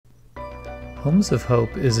Homes of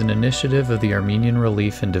Hope is an initiative of the Armenian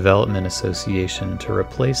Relief and Development Association to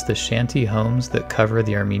replace the shanty homes that cover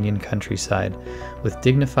the Armenian countryside with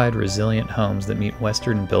dignified, resilient homes that meet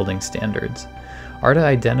Western building standards. ARDA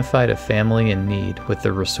identified a family in need with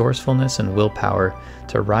the resourcefulness and willpower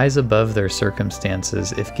to rise above their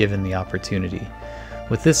circumstances if given the opportunity.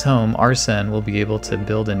 With this home, Arsen will be able to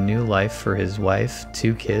build a new life for his wife,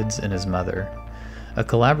 2 kids, and his mother. A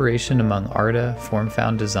collaboration among ARDA,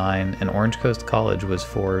 FormFound Design, and Orange Coast College was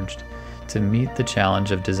forged to meet the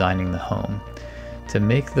challenge of designing the home. To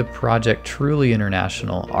make the project truly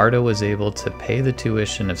international, ARDA was able to pay the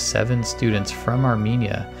tuition of 7 students from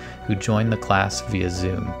Armenia who joined the class via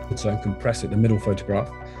Zoom. So compress it, the middle photograph.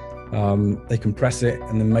 They compress it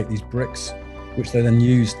and then make these bricks, which they then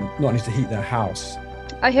use not only to heat their house.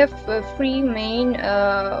 I have 3 main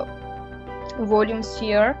volumes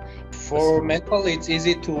here. For metal, it's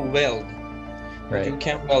easy to weld. Right. You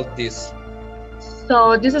can weld this.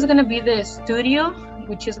 So this is going to be the studio,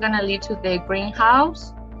 which is going to lead to the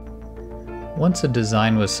greenhouse. Once a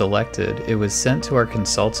design was selected, it was sent to our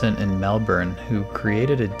consultant in Melbourne, who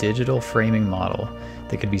created a digital framing model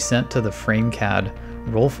that could be sent to the FrameCAD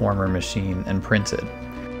rollformer machine and printed.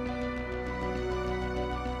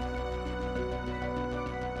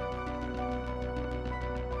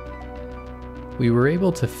 We were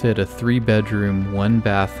able to fit a 3-bedroom,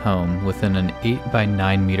 1-bath home within an 8 by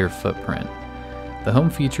 9 meter footprint. The home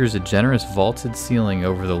features a generous vaulted ceiling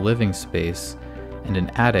over the living space and an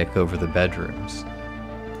attic over the bedrooms.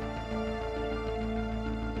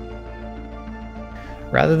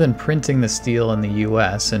 Rather than printing the steel in the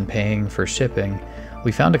US and paying for shipping,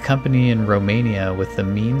 we found a company in Romania with the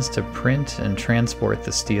means to print and transport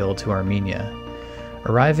the steel to Armenia.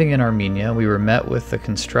 Arriving in Armenia, we were met with a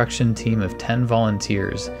construction team of 10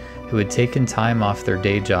 volunteers who had taken time off their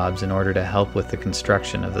day jobs in order to help with the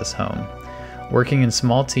construction of this home. Working in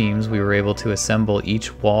small teams, we were able to assemble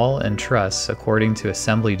each wall and truss according to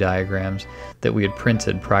assembly diagrams that we had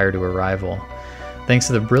printed prior to arrival. Thanks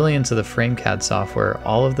to the brilliance of the FrameCAD software,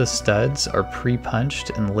 all of the studs are pre-punched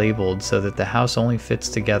and labeled so that the house only fits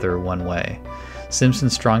together one way. Simpson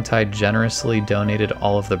Strong-Tie generously donated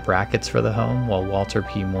all of the brackets for the home, while Walter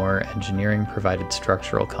P. Moore Engineering provided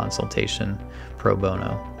structural consultation pro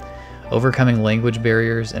bono. Overcoming language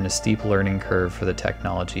barriers and a steep learning curve for the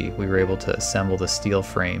technology, we were able to assemble the steel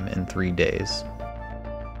frame in 3 days.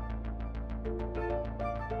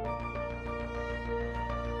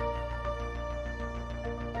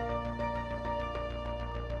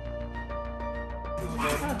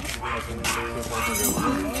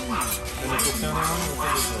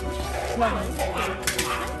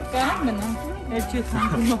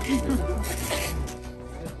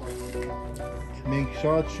 Մենք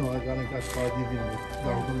շատ շնորհակալ ենք այս պատիվին, որ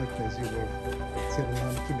դարձել եք մեզի, որ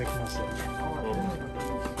ցերմոնի մեկ մասը։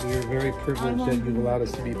 We are very privileged that you allowed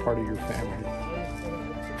us to be part of your family.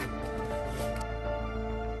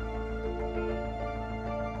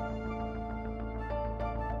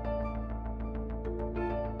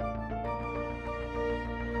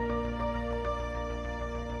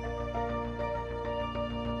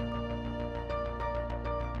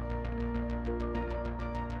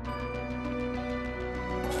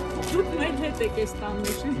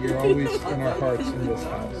 You're always in our hearts in this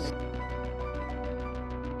house.